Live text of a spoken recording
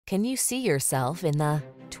Can you see yourself in the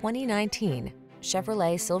 2019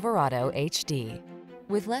 Chevrolet Silverado HD?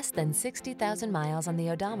 With less than 60,000 miles on the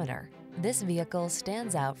odometer, this vehicle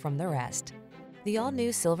stands out from the rest. The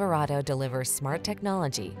all-new Silverado delivers smart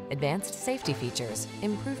technology, advanced safety features,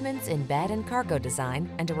 improvements in bed and cargo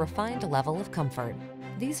design, and a refined level of comfort.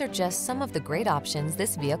 These are just some of the great options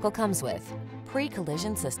this vehicle comes with: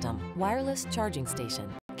 pre-collision system, wireless charging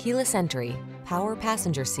station, keyless entry, power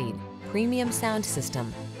passenger seat, premium sound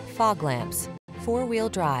system, fog lamps, four-wheel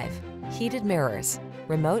drive, heated mirrors,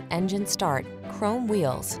 remote engine start, chrome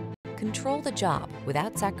wheels. Control the job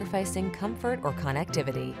without sacrificing comfort or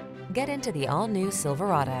connectivity. Get into the all-new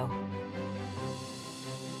Silverado.